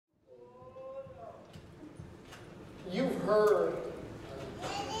you've heard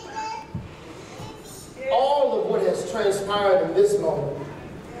all of what has transpired in this moment.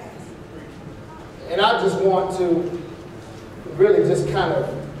 And I just want to really just kind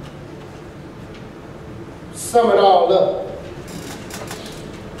of sum it all up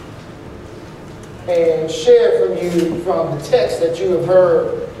and share from you from the text that you have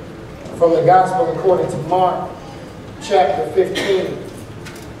heard from the Gospel according to Mark chapter 15,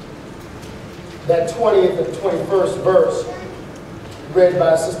 that 20th and 21st verse read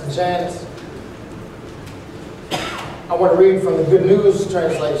by Sister Janice. I want to read from the Good News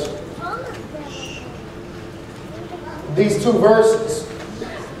translation. These two verses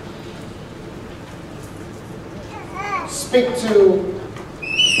speak to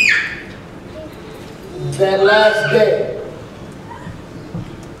that last day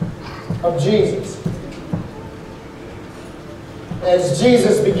of Jesus. As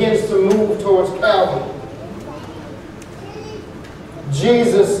Jesus begins to move towards Calvary,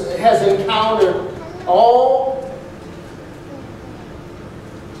 Jesus has encountered all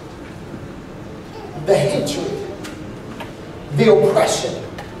the hatred, the oppression.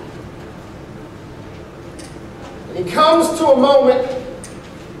 And he comes to a moment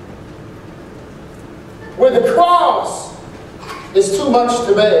where the cross is too much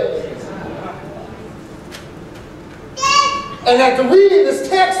to bear. And after reading this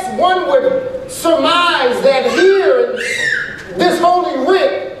text, one would surmise that here in this holy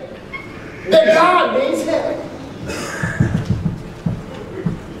writ, that God means heaven.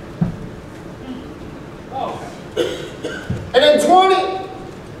 And in 20,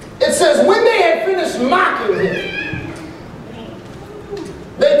 it says, when they had finished mocking him,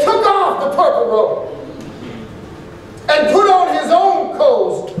 they took off the purple robe and put on his own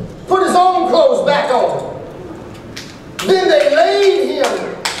clothes, put his own clothes back on. Then they laid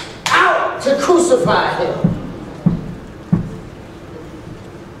him out to crucify him.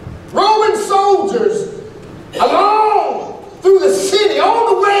 Roman soldiers along through the city,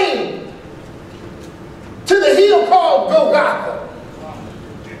 on the way to the hill called Golgotha.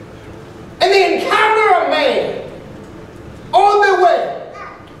 And they encounter a man on their way.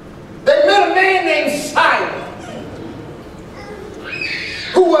 They met a man named Simon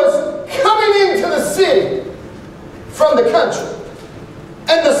who was coming into the city from the country.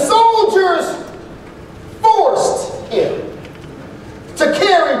 And the soldiers forced him to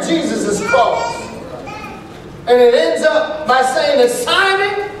carry Jesus' cross. And it ends up by saying that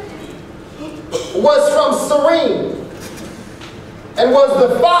Simon was from Cyrene and was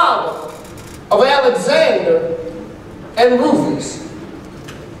the father of Alexander and Rufus.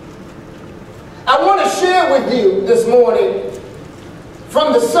 I want to share with you this morning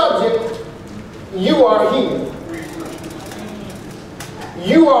from the subject, you are here.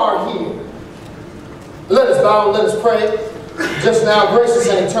 You are here. Let us bow and let us pray. Just now, gracious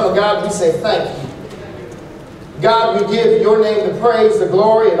and eternal God, we say thank you. God, we give your name the praise, the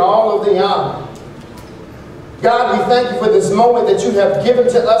glory, and all of the honor. God, we thank you for this moment that you have given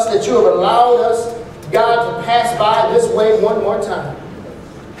to us, that you have allowed us, God, to pass by this way one more time.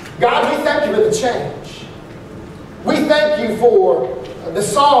 God, we thank you for the change. We thank you for the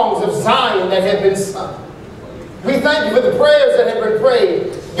songs of Zion that have been sung. We thank you for the prayers that have been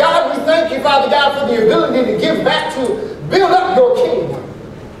prayed. God, we thank you, Father God, for the ability to give back to build up your kingdom.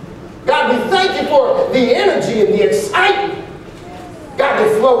 God, we thank you for the energy and the excitement, God,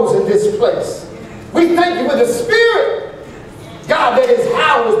 that flows in this place. We thank you for the Spirit, God, that is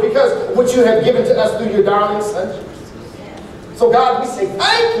ours because of what you have given to us through your darling Son, Jesus. So, God, we say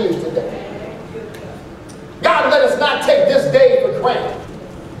thank you today. God, let us not take this day for granted.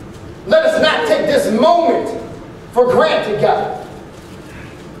 Let us not take this moment for granted, God.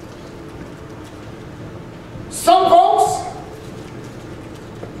 Some folks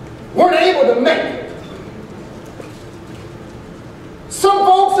weren't able to make it. Some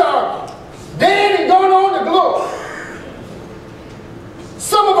folks are dead and gone on to glory.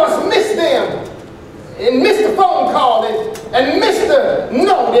 Some of us missed them and missed the phone call and missed the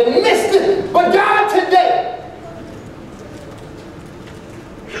note and missed it. But God, today,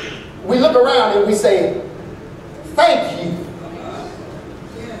 we look around and we say, thank you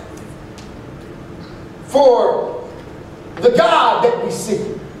for the God that we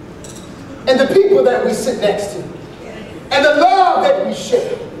see and the people that we sit next to and the love that we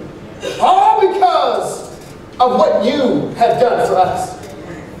share. All because of what you have done for us.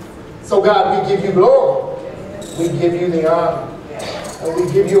 So God, we give you glory. We give you the honor. And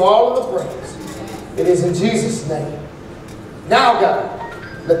we give you all of the praise. It is in Jesus' name. Now, God,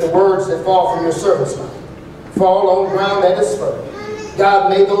 let the words that fall from your servant's mouth fall on ground that is fertile. God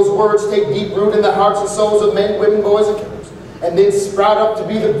made those words take deep root in the hearts and souls of men, women, boys, and girls, and then sprout up to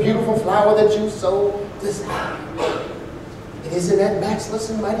be the beautiful flower that you so desire. It is in that matchless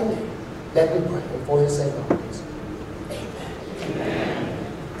and mighty name that we pray, and for his sake always. Amen. Amen.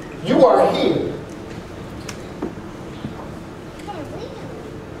 You are here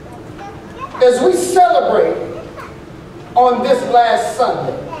as we celebrate on this last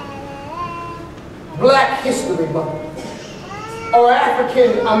Sunday Black History Month, or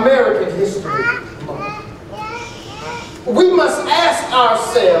African American History Month. We must ask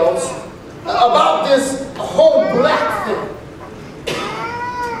ourselves about this whole black thing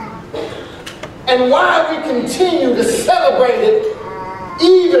and why we continue to celebrate it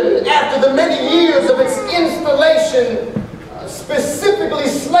even after the many years of its installation, specifically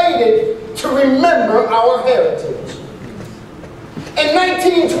slated to remember our heritage. In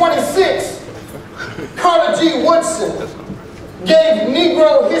 1926, Carter G. Woodson gave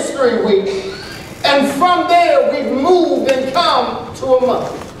Negro History Week, and from there we've moved and come to a month.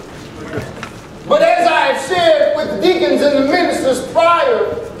 But as I have shared with the deacons and the ministers prior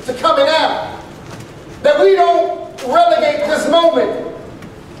to coming out, that we don't relegate this moment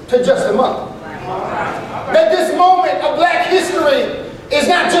to just a month. That this moment of black history is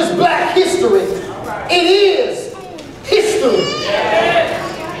not just black history, it is history.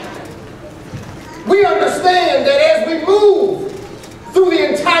 We understand that as we move through the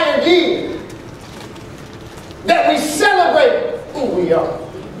entire year, that we celebrate who we are.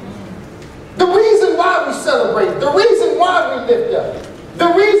 The reason why we celebrate, the reason why we lift up,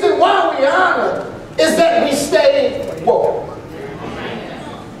 the reason why we honor is that we stay woke.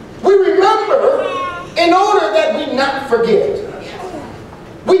 We remember in order that we not forget.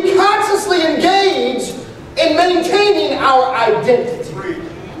 We consciously engage in maintaining our identity.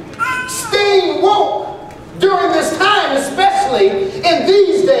 Staying woke during this time, especially in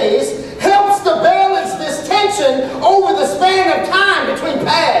these days, helps to balance this tension over the span of time between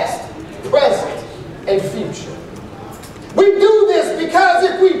past, present, and future. We do this because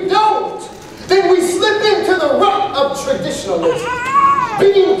if we don't, then we slip into the rut of traditionalism,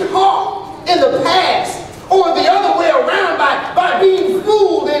 being caught in the past, or the other way around by being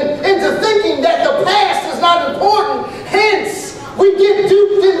fooled into thinking that the past is not important. Hence, we get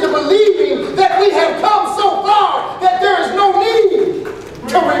duped into believing that we have come so far that there is no need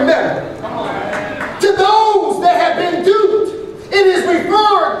to remember. To those that have been duped, it is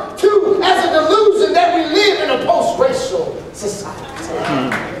referred to as a delusion that we live in a post-racial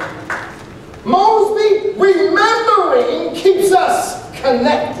society. Mosby, remembering keeps us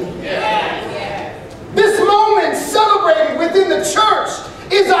connected. This moment celebrated within the church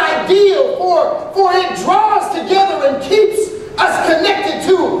is ideal for it draws together and keeps us connected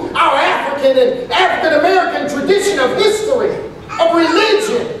to our African and African American tradition of history, of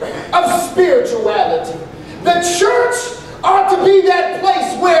religion, of spirituality. The church ought to be that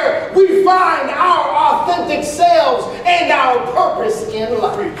place where we find our authentic selves and our purpose in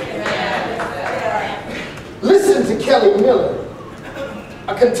life. Listen to Kelly Miller,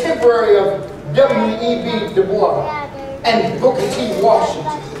 a contemporary of W.E.B. Du Bois and Booker T.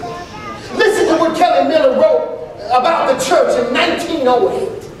 Washington. Listen to what Kelly Miller wrote about the church in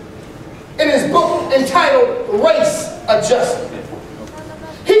 1908 in his book entitled Race Adjustment.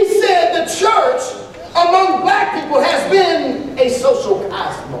 He said the church among black people has been a social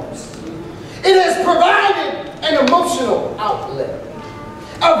cosmos. It has provided an emotional outlet,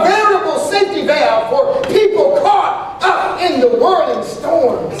 a veritable safety valve for people caught up in the whirling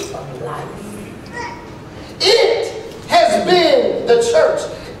storms of life. It has been the church.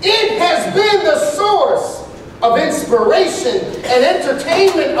 It has been the source of inspiration and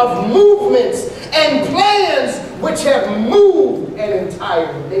entertainment of movements and plans which have moved an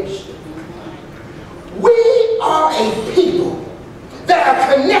entire nation. We are a people that are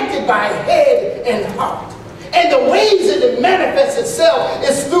connected by head and heart. And the ways that it manifests itself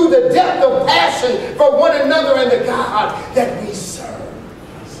is through the depth of passion for one another and the God that we serve.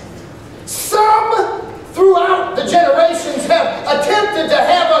 Some throughout the generations have attempted to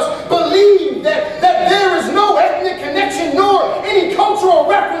have us believe that there is no ethnic connection nor any cultural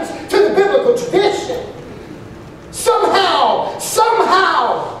reference to the biblical tradition. Somehow,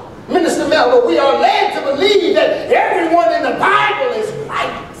 Minister Melville, we are led to believe that everyone in the Bible is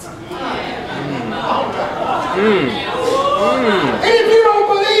right. And if you don't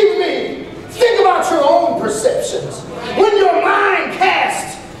believe me, think about your own perceptions. When your mind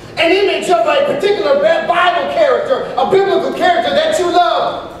casts an image of a particular Bible character, a biblical character that you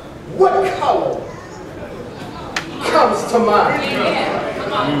love, what color comes to mind?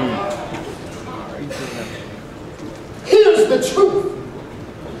 Here's the truth.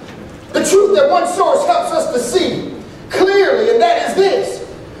 The truth that one source helps us to see clearly, and that is this.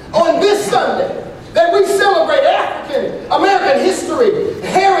 On this Sunday, that we celebrate African American History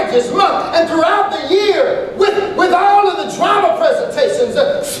Heritage Month, and throughout the year with all of the drama presentations,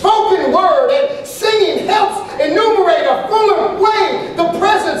 spoken word and singing helps enumerate a fuller way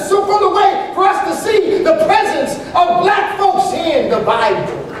so fuller way for us to see the presence of black folks in the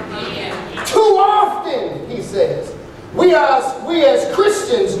Bible. Too often, he says, we as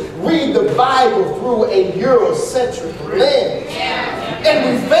Christians read the Bible through a Eurocentric lens. And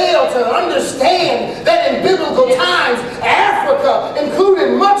we fail to understand that in biblical times, Africa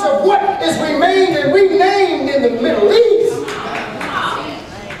included much of what is remained and renamed in the Middle East.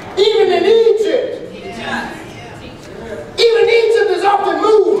 Even in Egypt. Even Egypt is often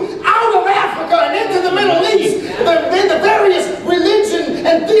moved out of Africa and into the Middle East in the various religion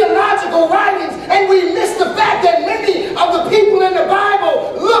and theological writings, and we miss the fact that many of the people in the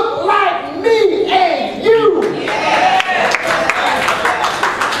Bible look like me and you.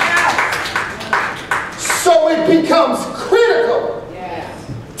 So it becomes critical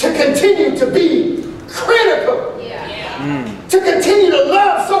to continue to be critical, to continue to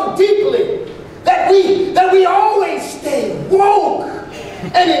love so deeply that we always stay woke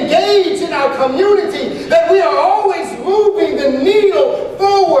and engage in our community, that we are always moving the needle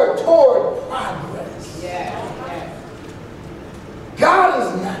forward toward progress. God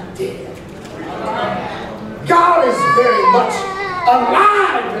is not dead. God is very much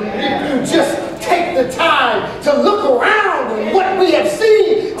alive, and if you just take the time to look around and what we have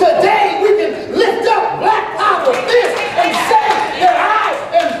seen today, we can lift up Black Power fist and say that I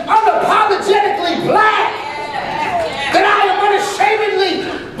am unapologetically black, that I am unashamedly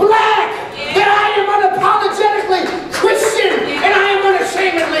black, that I am unapologetically Christian, and I am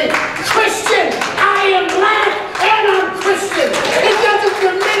unashamedly Christian. I am black and I'm Christian. It doesn't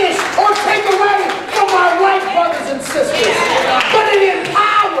diminish or take away from my white brothers and sisters, but it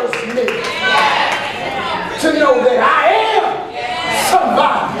empowers me to know that I am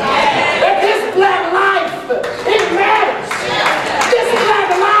somebody. That this black life, it matters. This black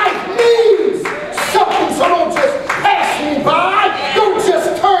life means something. So don't just pass me by. Don't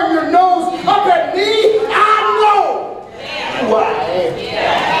just turn your nose up at me. I know who I am.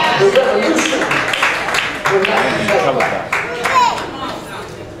 The revolution will not take place.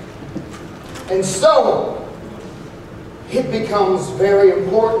 And so it becomes very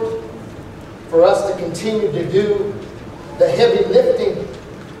important for us to continue to do the heavy lifting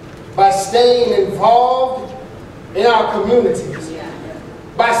by staying involved in our communities,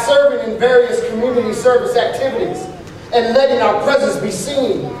 by serving in various community service activities, and letting our presence be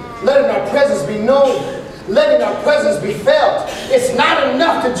seen, letting our presence be known, letting our presence be felt. It's not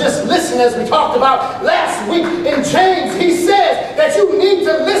enough to just listen, as we talked about last week in James. He says that you need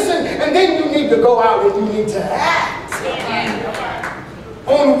to listen, and then you need to go out and you need to act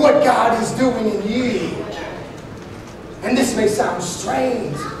on what God is doing in you. And this may sound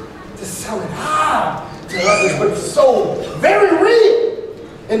strange to some and odd to others, but it's so very real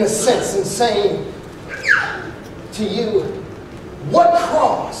in a sense, in saying to you, what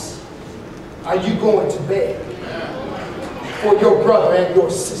cross are you going to bear for your brother and your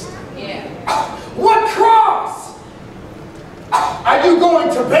sister? What cross are you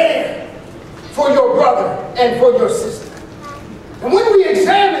going to bear for your brother and for your sister? And when we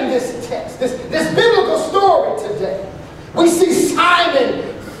examine this text, this biblical story today, we see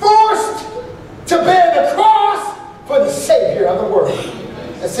Simon forced to bear the cross for the Savior of the world.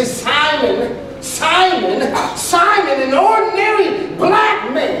 And see, Simon, an ordinary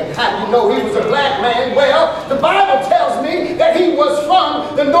black man. How do you know he was a black man? Well, the Bible tells me that he was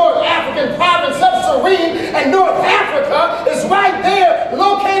from the North African province of Cyrene, and North Africa is right there,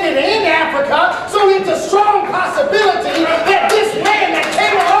 located in Africa. So it's a strong possibility that this man that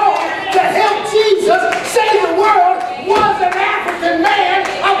came along to help Jesus save the world was an African man,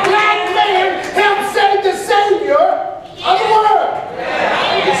 a black man, helped save the Savior of the world.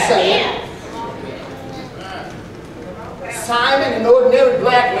 I'm just saying. Simon, an ordinary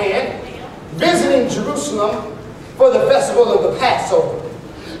black man, visiting Jerusalem for the festival of the Passover.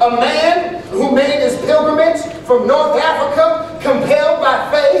 A man who made his pilgrimage from North Africa, compelled by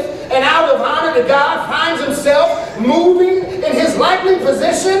faith and out of honor to God, finds himself moving in his likely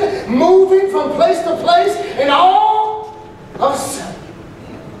position, moving from place to place, and all of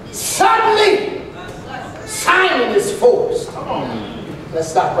a sudden, Simon is forced. Let's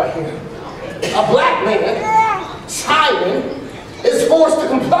stop right here. A black man, Simon, is forced to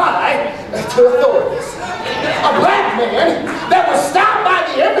comply to authorities. A black man that was stopped by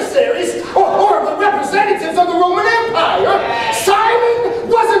the emissaries or the representatives of the Roman Empire. Simon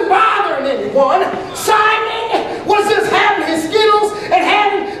wasn't bothered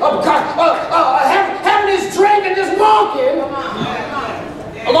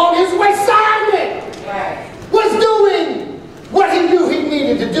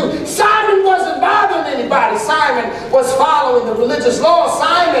needed to do. Simon wasn't bothering anybody. Simon was following the religious law.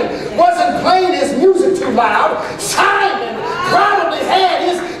 Simon wasn't playing his music too loud. Simon probably had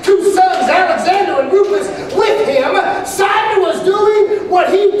his two sons, Alexander and Rufus, with him. Simon was doing what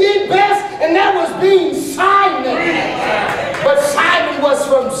he did best, and that was being Simon. But Simon was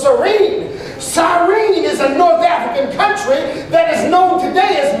from Cyrene. Cyrene is a North African country that is known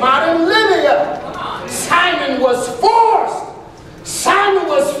today as modern Libya. Simon was forced. Simon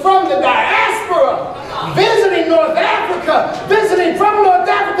was from the diaspora, visiting North Africa, visiting from North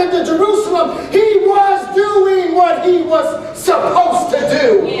Africa to Jerusalem. He was doing what he was supposed to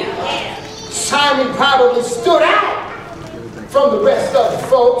do. Simon probably stood out from the rest of the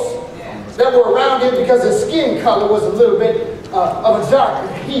folks that were around him because his skin color was a little bit of a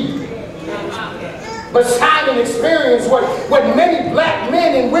darker hue. But Simon experienced what many black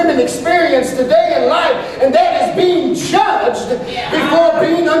men and women experience today in life, and that is being judged before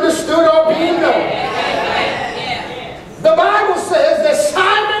being understood or being known. The Bible says that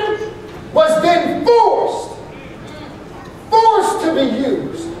Simon was then forced to be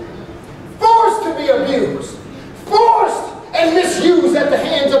used, forced to be abused, forced and misused at the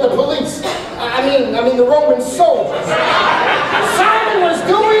hands of the police. I mean the Roman soldiers. Simon was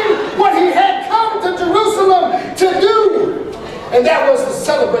doing what he had come to Jerusalem to do. And that was to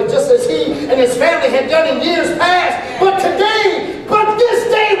celebrate just as he and his family had done in years past. But this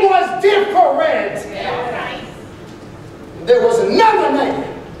day was different. There was another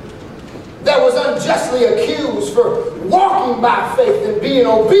man that was unjustly accused for walking by faith and being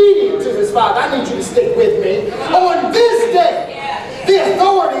obedient to his father. I need you to stick with me. On this day, the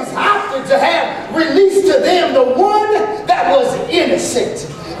authorities opted to have released to them the one that was innocent.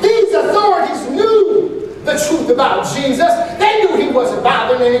 These authorities knew the truth about Jesus. They knew he wasn't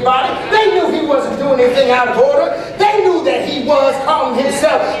bothering anybody. They knew he wasn't doing anything out of order. They knew that he was calling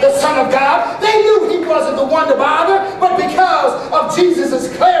himself the Son of God. They knew he wasn't the one to bother, but because of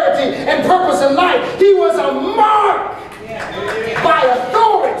Jesus' clarity and purpose in life, he was a mark by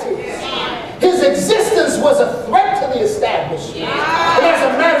authorities. His existence was a threat to the establishment. And as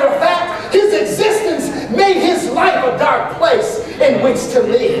a matter of fact, his existence made his life a dark place in which to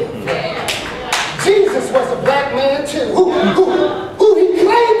live. Jesus was a black man too, who he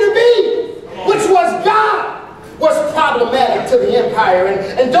claimed to be, which was God, was problematic to the empire.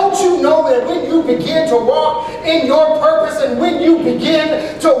 And don't you know that when you begin to walk in your purpose and when you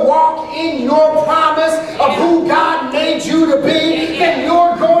begin to walk in your promise of who God made you to be, then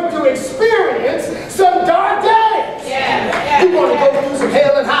you're going to experience some dark days. You're going to go through some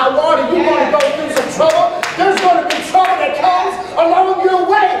hell and high water. You're going to go through some trouble. There's going to be trouble that comes along your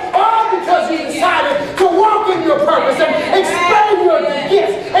way, all because you decided to walk in your purpose and expand your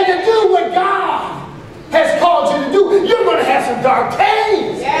gifts and to do what God has called you to do. You're going to have some dark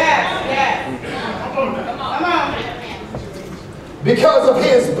days. Come on. Because of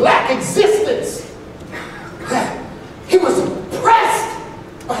his black existence, he was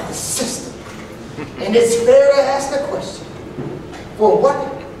oppressed by the system. And it's fair to ask the question, for what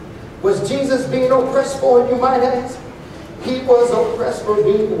was Jesus being oppressed for, you might ask? He was oppressed for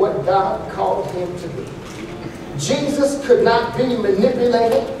being what God called him to be. Jesus could not be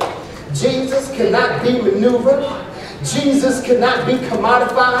manipulated. Jesus cannot be maneuvered. Jesus cannot be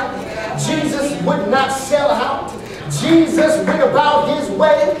commodified. Jesus would not sell out. Jesus went about his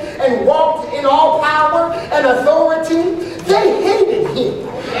way and walked in all power and authority. They hated him.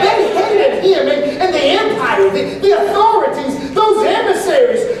 They hated him and the empire, the authorities, those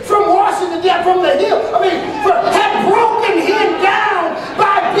emissaries from Washington, from the hill, had broken him down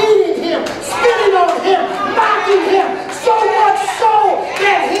by beating him, spitting on him, mocking him, so much so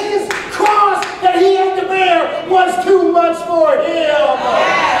that his cross that he had to bear was too much for him.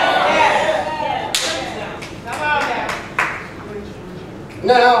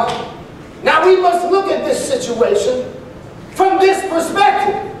 Now we must look at this situation from this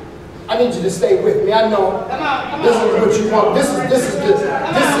perspective. I need you to stay with me. I know this is what you want. This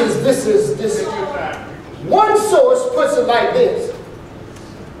is. One source puts it like this.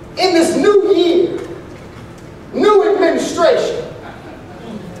 In this new year, new administration,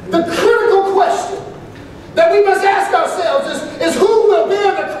 the critical question that we must ask ourselves is who will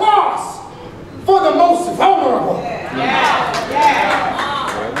bear the cross for the most vulnerable?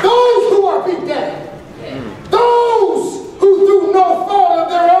 Those who are beat down. Those who through no fault of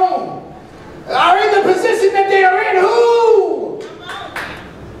their own are in the position that they are in. Who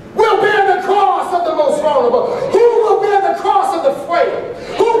will bear the cross of the most vulnerable? Who will bear the cross of the frail?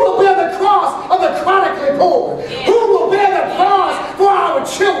 Who will bear the cross of the chronically poor? Who will bear the cross for our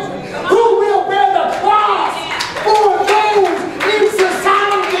children? Who will bear the cross for those in society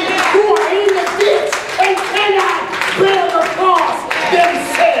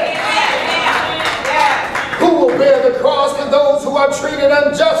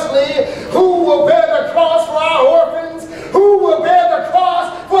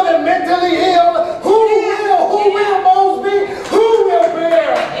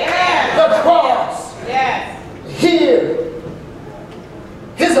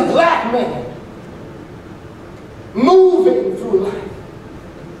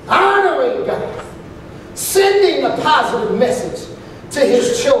positive message to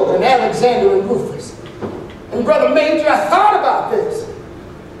his children, Alexander and Rufus. And Brother Major, I thought about this.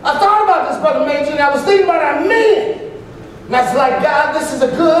 I thought about this, Brother Major, and I was thinking about our men. And I was like, God, this is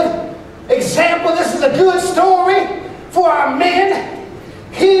a good example. This is a good story for our men.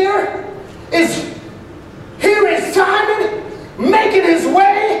 Here is Simon making his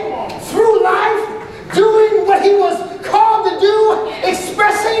way through life, doing what he was called to do,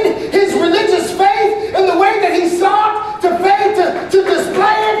 expressing his religious faith in the way that he sought to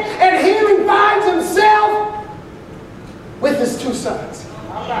display it, and here he finds himself with his two sons.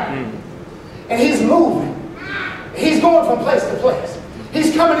 And he's moving. He's going from place to place.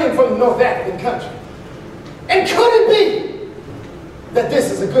 He's coming in from the North African country. And could it be that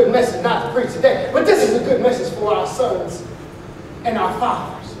this is a good message, not to preach today, but this is a good message for our sons and our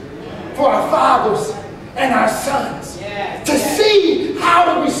fathers, for our fathers and our sons, to see how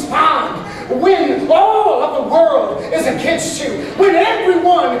to respond when all of the world is against you, when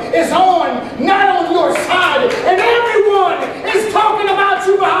everyone is not on your side, and everyone is talking about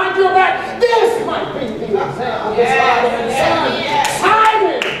you behind your back. This might be the example.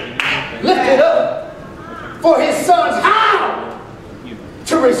 Simon lifted up for his sons how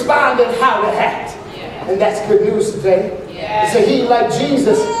to respond and how to act. And that's good news today. So he, like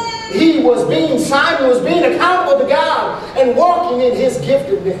Jesus, Simon was being accountable to God and walking in his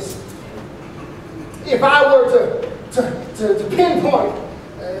giftedness. If I were to pinpoint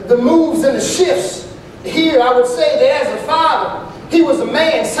the moves and the shifts here, I would say that as a father, he was a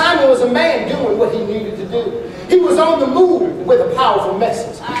man. Simon was a man doing what he needed to do. He was on the move with a powerful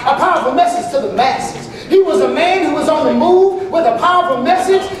message to the masses. He was a man who was on the move with a powerful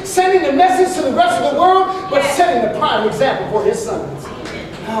message, sending the message to the rest of the world, but setting the prime example for his sons.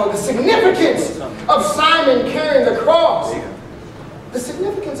 Oh, the significance of Simon carrying the cross. The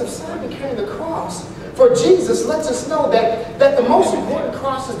significance of Simon carrying the cross for Jesus lets us know that the most important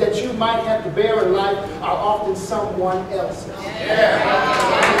crosses that you might have to bear in life are often someone else's.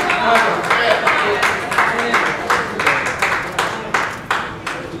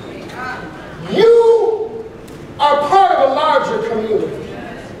 You are part of a larger community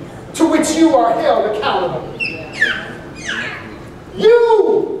to which you are held accountable.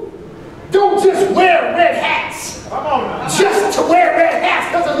 You don't just wear red hats just to wear red hats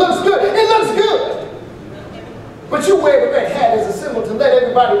because it looks good. It looks good. But you wear the red hat as a symbol to let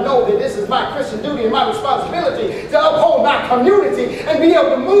everybody know that this is my Christian duty and my responsibility to uphold my community and be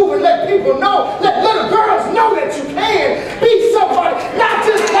able to move and let people know, let little girls know that you can be somebody. Not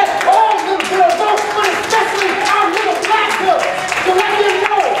just let all little girls know, but especially our little black girls, to let them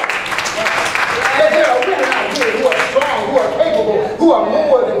know that there are women out here who are strong, who are capable, who are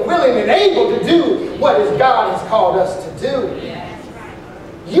more than willing and able to do what God has called us to do.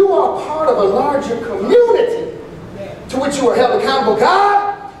 You are part of a larger community to which you are held accountable.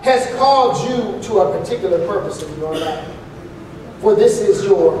 God has called you to a particular purpose in your life. For this is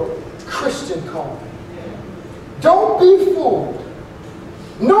your Christian calling. Don't be fooled,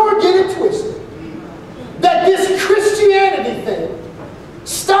 nor get it twisted, that this Christianity thing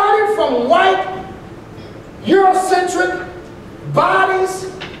started from white, Eurocentric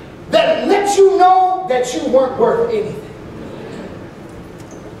bodies that let you know that you weren't worth anything.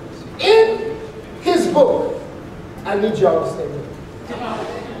 In his book, I need y'all to stay with me.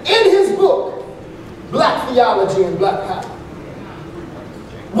 In his book, Black Theology and Black Power,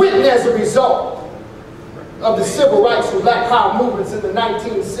 written as a result of the civil rights and black power movements in the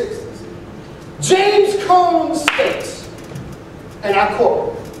 1960s, James Cone states, and I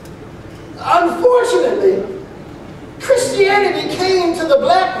quote, "Unfortunately, Christianity came to the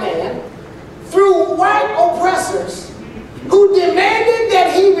black man through white oppressors who demanded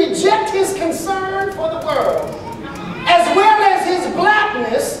that he reject his concern for the world, as well as his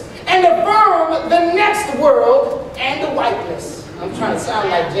blackness, and affirm the next world and the whiteness." I'm trying to sound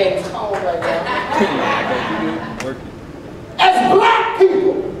like James Cone right now. As black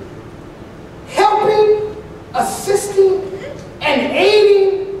people, helping, assisting, and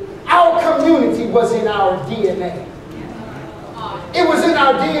aiding our community was in our DNA. It was in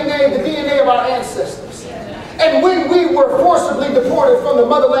our DNA, the DNA of our ancestors. And when we were forcibly deported from the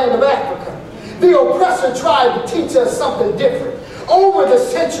motherland of Africa, the oppressor tried to teach us something different over the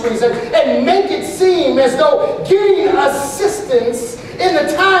centuries and make it seem as though getting assistance in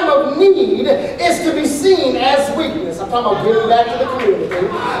the time of need is to be seen as weakness. I'm talking about giving back to the community.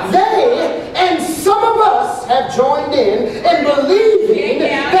 They and some of us have joined in believing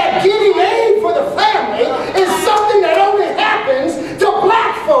that getting aid for the family is something that only happens to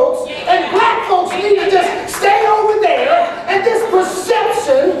black folks, and black folks need to just stay over there, and this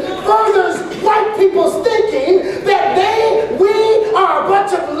perception furthers white people's thinking that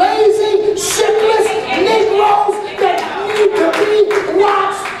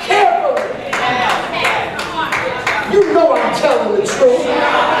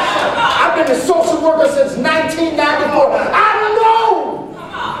I've been a social worker since 1994. I know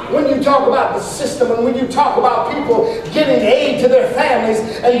when you talk about the system and when you talk about people getting aid to their families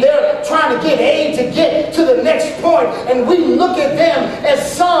and they're trying to get aid to get to the next point, and we look at them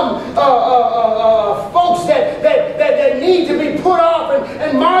as some folks that need to be put off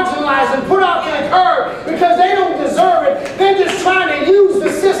and marginalized and put off to the curb because they don't deserve it. They're just trying to use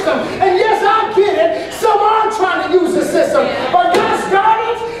the system. And yes, I get it. Some are trying to use the system. But gosh darn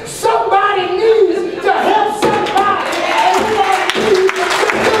it, somebody needs to help somebody. And somebody needs to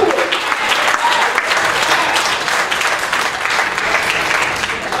do it.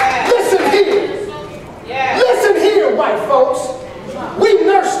 Listen here. Listen here, white folks. We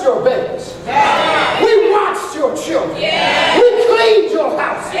nursed your babies. We watched your children. We cleaned your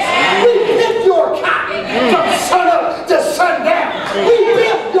houses. We picked your cotton from sun up to sundown. We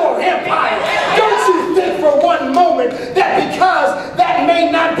built your empire. Don't you think for one moment that because that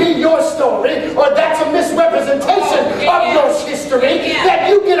may not be your story or that's a misrepresentation of your history that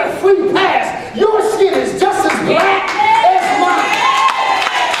you get a free pass. Your skin is just as black as mine.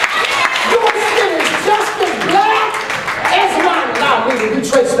 Your skin is just as black as mine. Now we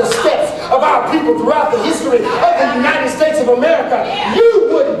retrace the steps of our people throughout the history of the United States of America. You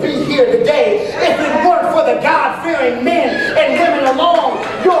wouldn't be here today if it weren't for the God-fearing men and women along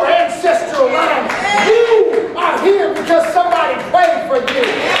your ancestral line. You are here because somebody prayed for you.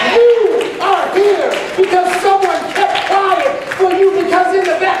 You are here because someone kept quiet for you, because in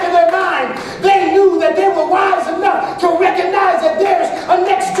the back of their mind they knew that they were wise enough to recognize that there's a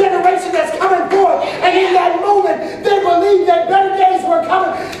next generation that's coming forth, and in that moment they believed that better days were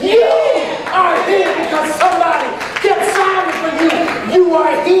coming. You are here because somebody kept silent for you. You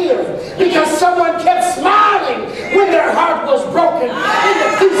are here because someone kept smiling when their heart was broken into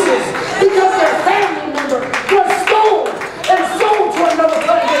pieces, because their family member was stolen and sold to another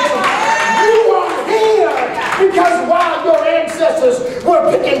plantation. You are here because while your ancestors were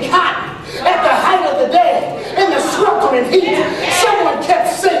picking cotton at the height of the day in the sweltering heat, someone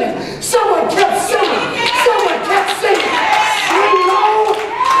kept singing. Someone kept singing. Someone kept singing. Swing low,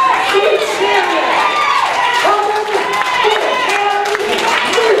 sweet chariot, coming to carry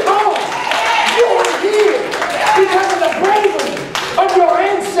me home. You are here because of the bravery of your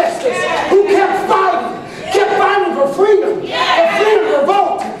ancestors who kept fighting for freedom, and freedom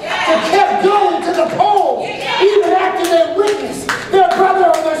revolt, and kept going to the polls even after they witnessed their brother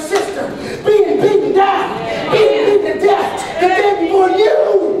or their sister being beaten down, being beaten to death the day before. You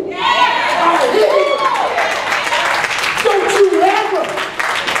are here. Don't you ever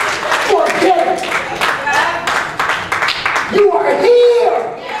forget it. You are here.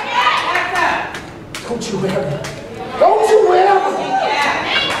 Don't you ever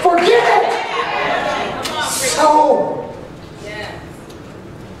forget it. So,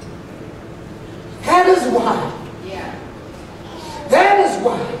 that is why. That is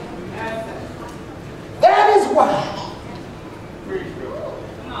why. That is why.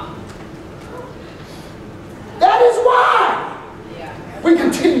 That is why we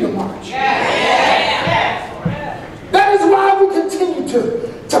continue to march. That is why we continue to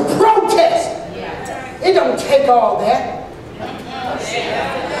protest. It don't take all that.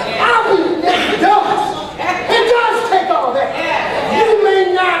 I mean, it does. It does take all that. You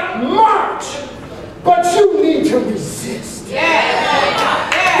may not march, but you need to resist.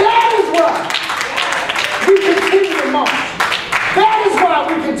 That is why we continue to march. That is why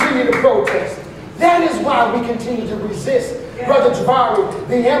we continue to protest. That is why we continue to resist, Brother Jabari,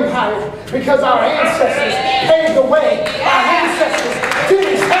 the empire, because our ancestors paved the way. Our ancestors did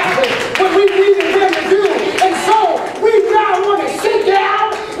exactly what we needed them to do. And so we now want to sit down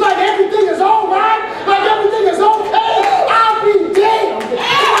like everything is all right, like everything is okay. I'll be damned if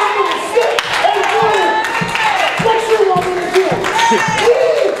I'm going to sit and do what you want me to do. We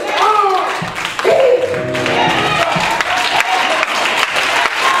are here.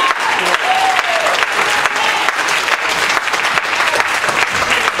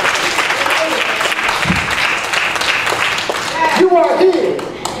 You are here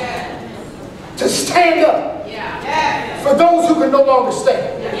to stand up for those who can no longer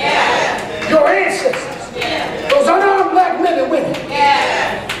stand. Your ancestors, those unarmed black men and women.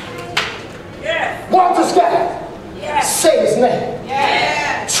 Walter Scott, say his name.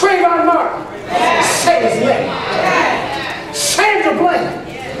 Trayvon Martin, say his name. Sandra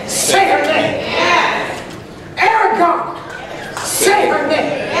Bland, say her name. Aragon, say her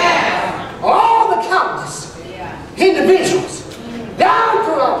name. All the countless individuals down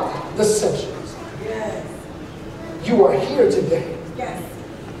throughout the centuries. You are here today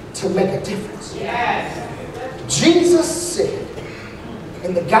to make a difference. Jesus said,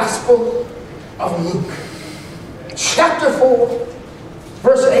 in the Gospel of Luke, chapter 4,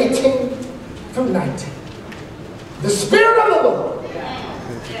 verse 18 through 19. The Spirit of the Lord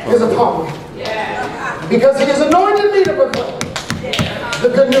is upon me, because He has anointed me to proclaim the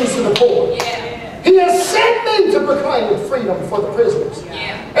good news to the poor. He has sent me to proclaim freedom for the prisoners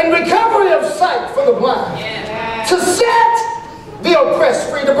and recovery of sight for the blind, to set the oppressed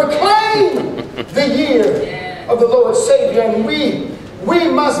free, to proclaim the year of the Lord Savior. And we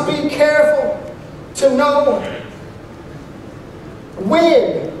must be careful to know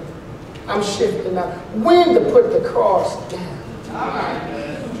when, I'm shifting now, when to put the cross down.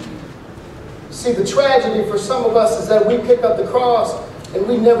 See, the tragedy for some of us is that we pick up the cross and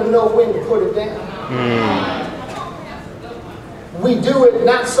we never know when to put it down. We do it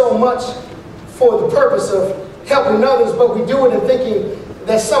not so much for the purpose of helping others, but we do it in thinking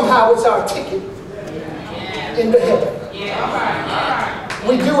that somehow it's our ticket into heaven.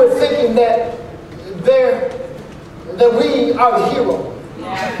 We do it thinking that we are the hero,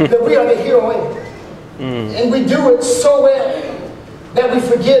 that we are the heroine. And we do it so well that we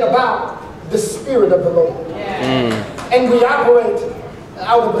forget about the Spirit of the Lord. And we operate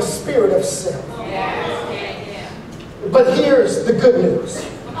out of a spirit of self. But here's the good news.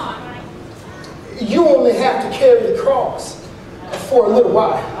 You only have to carry the cross for a little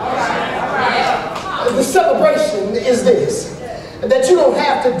while. The celebration is this, that you don't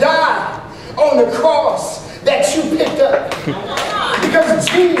have to die on the cross that you picked up, because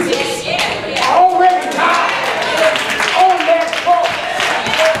Jesus already died on that cross.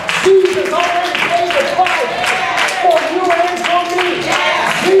 Jesus already paid the price for you and for me.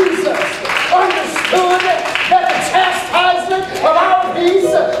 Jesus understood that the chastisement of our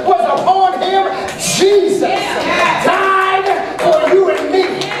peace was upon Him. Jesus died for you and me,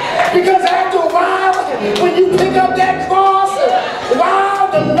 because after a while, when you pick up that cross, wow,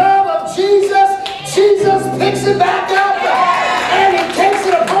 the love of Jesus picks it back up, and He takes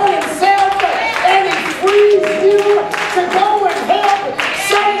it upon Himself, and He frees you to go and help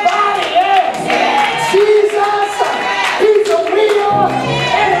somebody else. Jesus, He's a wheel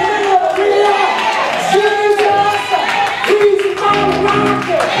in the middle of the wheel. Jesus, He's my rock,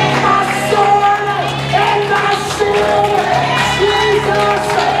 my sword, and my shield. Jesus,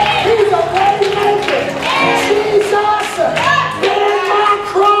 He's a way maker. Jesus, bear my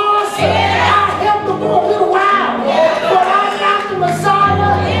cross. I helped Him for a little while, but I'm not the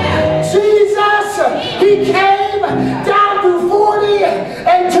Messiah. Jesus, He came down through 40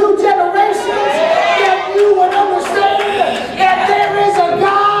 and 2 generations, that you would understand that there is a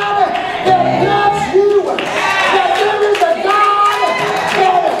God that loves you, that there is a God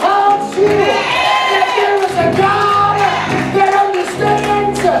that hugs you, that there is a God that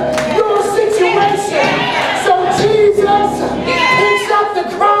understands your situation. So Jesus picks up the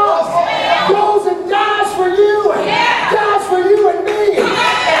cross, goes and dies for you and me.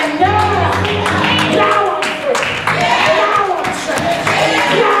 And now I'm free. Now I'm changed.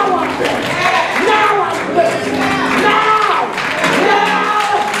 Now I'm free. Now I'm blessed.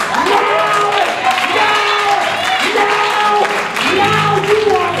 Now you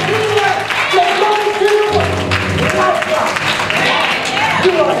are here to go through life.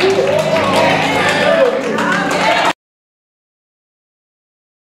 You are here.